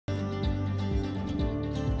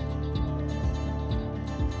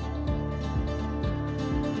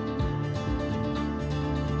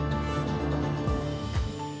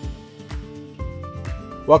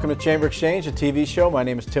Welcome to Chamber Exchange, a TV show. My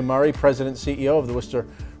name is Tim Murray, President and CEO of the Worcester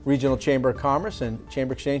Regional Chamber of Commerce. And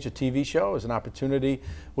Chamber Exchange, a TV show, is an opportunity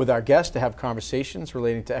with our guests to have conversations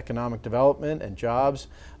relating to economic development and jobs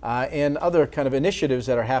and other kind of initiatives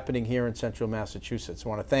that are happening here in central Massachusetts. I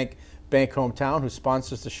want to thank Bank Hometown, who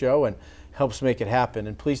sponsors the show and helps make it happen.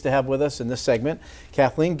 And pleased to have with us in this segment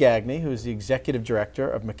Kathleen Gagne, who is the Executive Director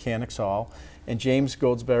of Mechanics Hall, and James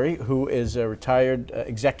Goldsberry, who is a retired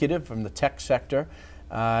executive from the tech sector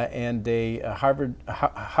and a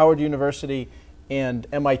Howard University and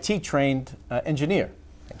MIT trained engineer.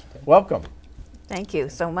 Thank you, Tim. Welcome. Thank you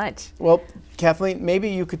so much. Well, Kathleen, maybe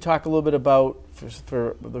you could talk a little bit about,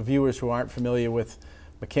 for the viewers who aren't familiar with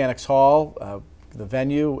Mechanics Hall, the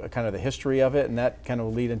venue, kind of the history of it, and that kind of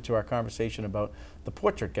will lead into our conversation about the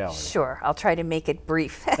portrait gallery. Sure, I'll try to make it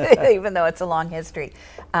brief, even though it's a long history.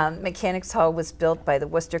 Mechanics Hall was built by the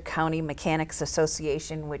Worcester County Mechanics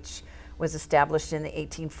Association, which was established in the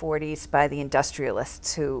 1840s by the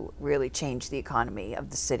industrialists who really changed the economy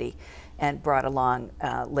of the city and brought along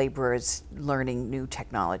laborers learning new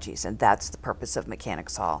technologies. And that's the purpose of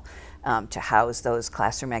Mechanics Hall, to house those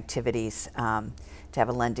classroom activities, to have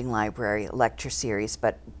a lending library, a lecture series,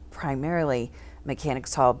 but primarily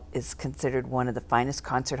Mechanics Hall is considered one of the finest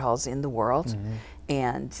concert halls in the world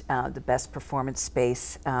and the best performance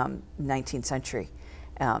space 19th century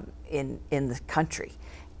in the country.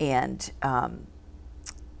 And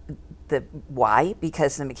why?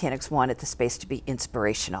 Because the mechanics wanted the space to be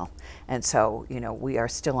inspirational. And so, you know, we are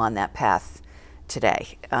still on that path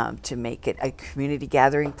today to make it a community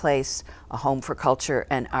gathering place, a home for culture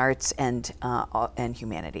and arts and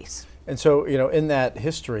humanities. And so, you know, in that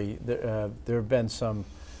history, there have been some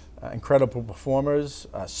incredible performers,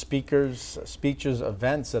 speakers, speeches,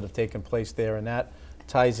 events that have taken place there, and that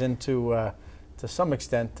ties into to some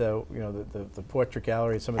extent, you know, the portrait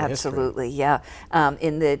gallery and some of the history. Absolutely, yeah.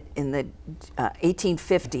 In the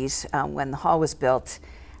 1850s, when the hall was built,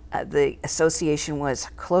 the association was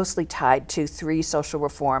closely tied to three social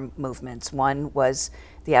reform movements. One was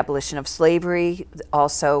the abolition of slavery,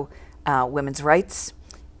 also women's rights,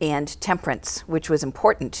 and temperance, which was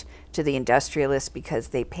important to the industrialists because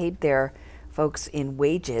they paid their folks in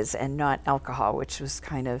wages and not alcohol, which was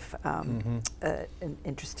kind of an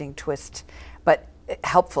interesting twist, but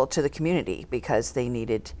helpful to the community because they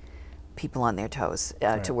needed people on their toes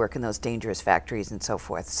to work in those dangerous factories and so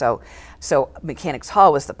forth. So Mechanics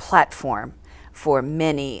Hall was the platform for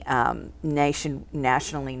many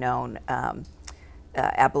nationally known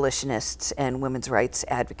abolitionists and women's rights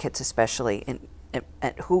advocates, especially, and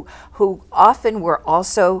who often were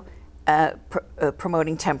also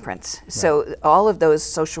promoting temperance. Right. So all of those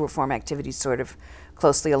social reform activities sort of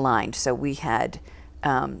closely aligned. So we had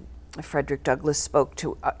Frederick Douglass spoke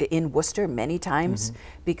to in Worcester many times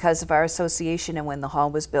because of our association, and when the hall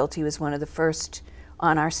was built, he was one of the first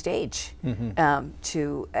on our stage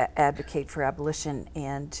to advocate for abolition.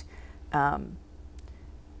 And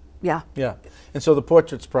yeah. And so the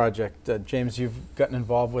Portraits Project, James, you've gotten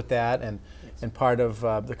involved with that, and part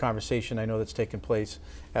of the conversation I know that's taken place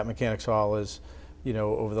at Mechanics Hall is, you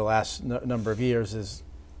know, over the last number of years, is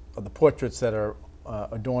the portraits that are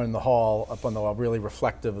adorning the hall up on the wall really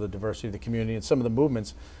reflective of the diversity of the community and some of the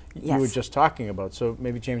movements you were just talking about. So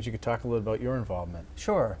maybe, James, you could talk a little about your involvement.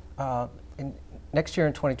 Sure. Next year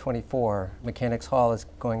in 2024, Mechanics Hall is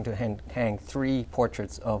going to hang 3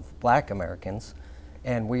 portraits of Black Americans,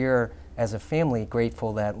 and we are, as a family,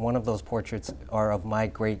 grateful that one of those portraits are of my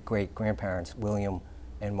great-great-grandparents, William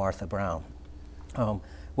and Martha Brown.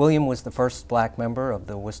 William was the first Black member of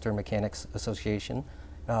the Worcester Mechanics Association.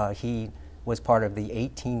 He was part of the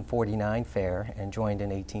 1849 fair and joined in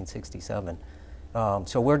 1867.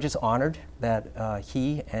 So we're just honored that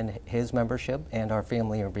he and his membership and our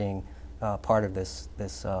family are being part of this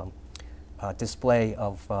display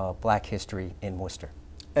of Black history in Worcester.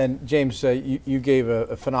 And James, you gave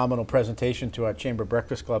a phenomenal presentation to our Chamber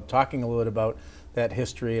Breakfast Club, talking a little bit about that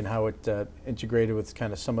history and how it integrated with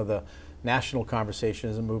kind of some of the national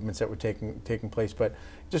conversations and movements that were taking place. But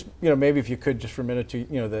just, you know, maybe if you could just for a minute to,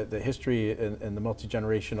 you know, the history and the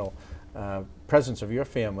multi-generational presence of your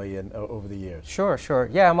family and over the years. Sure.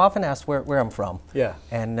 Yeah, I'm often asked where I'm from. Yeah.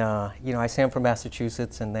 And you know, I say I'm from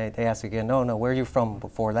Massachusetts, and they ask again, no, where are you from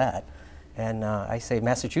before that? And I say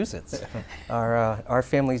Massachusetts. Our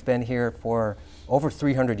family's been here for over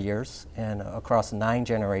 300 years and across 9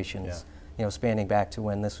 generations, you know, spanning back to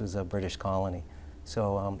when this was a British colony.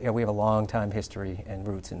 So yeah, we have a long time history and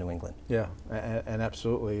roots in New England. Yeah, and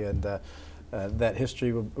absolutely, and that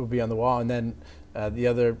history will be on the wall. And then the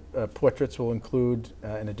other portraits will include,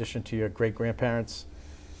 in addition to your great-grandparents,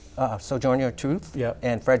 Sojourner Truth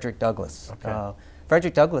and Frederick Douglass. Okay.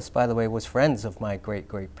 Frederick Douglass, by the way, was friends of my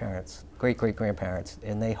great-great-grandparents,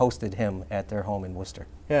 and they hosted him at their home in Worcester.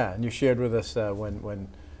 Yeah, and you shared with us when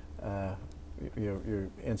your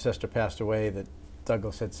ancestor passed away that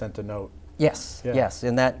Douglass had sent a note. Yes, Yeah. yes,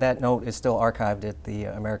 and that note is still archived at the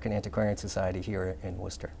American Antiquarian Society here in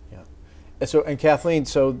Worcester. Yeah. And Kathleen,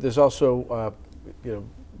 so there's also,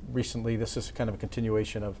 recently this is kind of a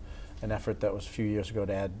continuation of an effort that was a few years ago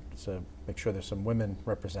to make sure there's some women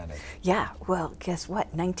represented. Yeah, well, guess what?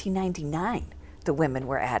 1999, the women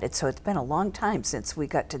were added, so it's been a long time since we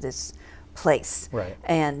got to this place. Right.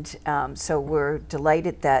 And so we're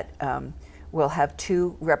delighted that we'll have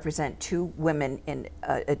represent two women in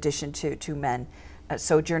addition to two men.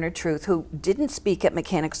 Sojourner Truth, who didn't speak at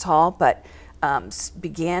Mechanics Hall, but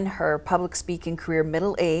began her public speaking career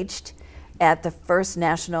middle-aged at the first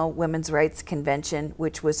National Women's Rights Convention,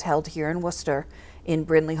 which was held here in Worcester in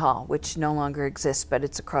Brindley Hall, which no longer exists, but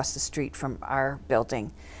it's across the street from our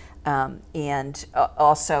building. And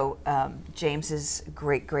also James's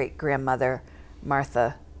great-great-grandmother,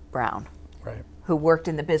 Martha Brown, Right. who worked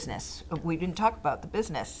in the business. We didn't talk about the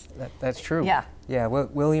business. That's true. Yeah. Yeah,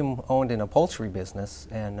 William owned an upholstery business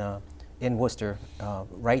and in Worcester,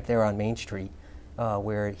 right there on Main Street,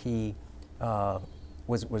 where he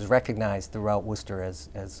was recognized throughout Worcester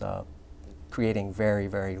as creating very,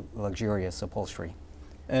 very luxurious upholstery.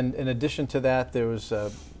 And in addition to that, there was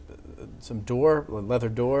some leather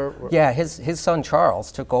door. Yeah, his son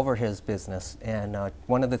Charles took over his business, and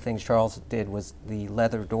one of the things Charles did was the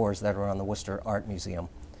leather doors that are on the Worcester Art Museum.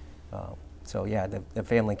 So yeah, the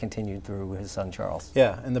family continued through his son Charles.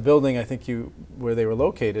 Yeah, and the building, I think where they were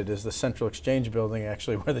located is the Central Exchange building,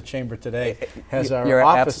 actually, where the Chamber today has our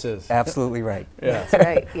offices. Absolutely right. Yeah. That's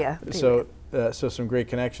right, yeah. So some great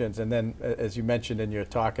connections. And then, as you mentioned in your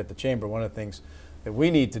talk at the Chamber, one of the things that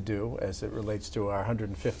we need to do as it relates to our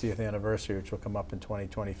 150th anniversary, which will come up in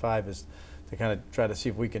 2025, is to kind of try to see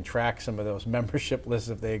if we can track some of those membership lists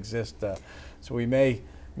if they exist. So we may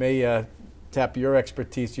tap your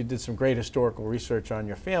expertise. You did some great historical research on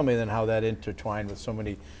your family and how that intertwined with so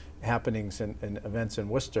many happenings and events in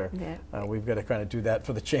Worcester. Yeah. We've got to kind of do that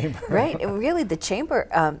for the Chamber. Right, and really the Chamber,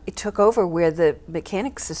 it took over where the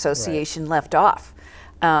Mechanics Association left off.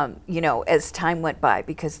 As time went by,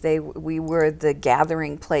 because we were the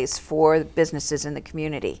gathering place for businesses in the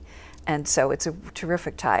community. And so it's a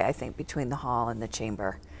terrific tie, I think, between the hall and the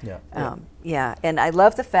Chamber. Yeah. And I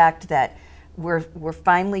love the fact that we're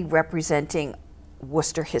finally representing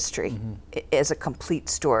Worcester history as a complete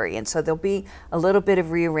story. And so there'll be a little bit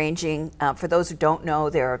of rearranging. For those who don't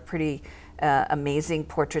know, there are pretty amazing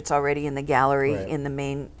portraits already in the gallery in the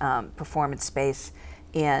main performance space.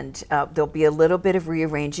 And there'll be a little bit of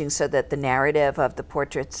rearranging so that the narrative of the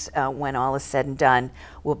portraits, when all is said and done,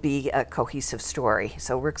 will be a cohesive story.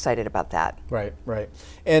 So we're excited about that. Right, right.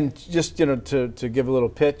 And just to give a little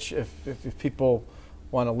pitch, if people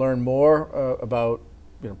want to learn more about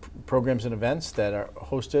programs and events that are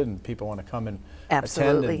hosted, and people want to come and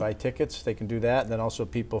attend and buy tickets, they can do that. And then also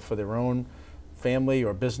people for their own family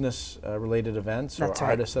or business related events, or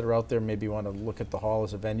artists that are out there maybe want to look at the hall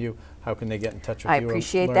as a venue, how can they get in touch with you? I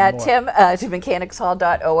appreciate that, Tim. To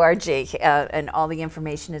mechanicshall.org, and all the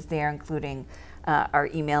information is there, including our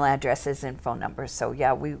email addresses and phone numbers. So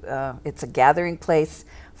yeah, it's a gathering place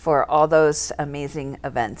for all those amazing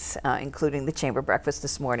events, including the Chamber Breakfast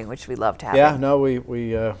this morning, which we loved having. Yeah, no,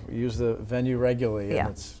 we use the venue regularly, and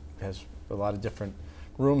it has a lot of different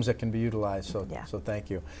rooms that can be utilized, so thank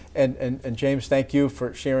you. And James, thank you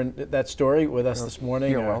for sharing that story with us this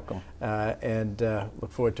morning. You're welcome. And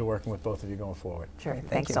look forward to working with both of you going forward. Sure,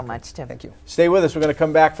 thanks so much, Tim. Thank you. Stay with us. We're going to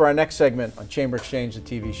come back for our next segment on Chamber Exchange, the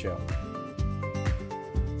TV show.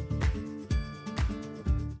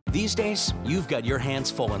 These days, you've got your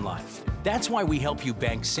hands full in life. That's why we help you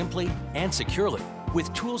bank simply and securely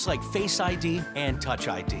with tools like Face ID and Touch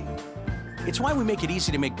ID. It's why we make it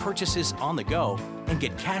easy to make purchases on the go and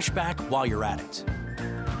get cash back while you're at it.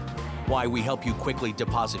 Why we help you quickly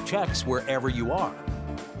deposit checks wherever you are.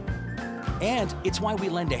 And it's why we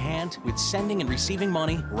lend a hand with sending and receiving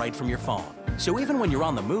money right from your phone. So even when you're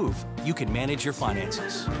on the move, you can manage your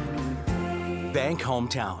finances. Bank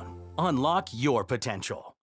Hometown. Unlock your potential.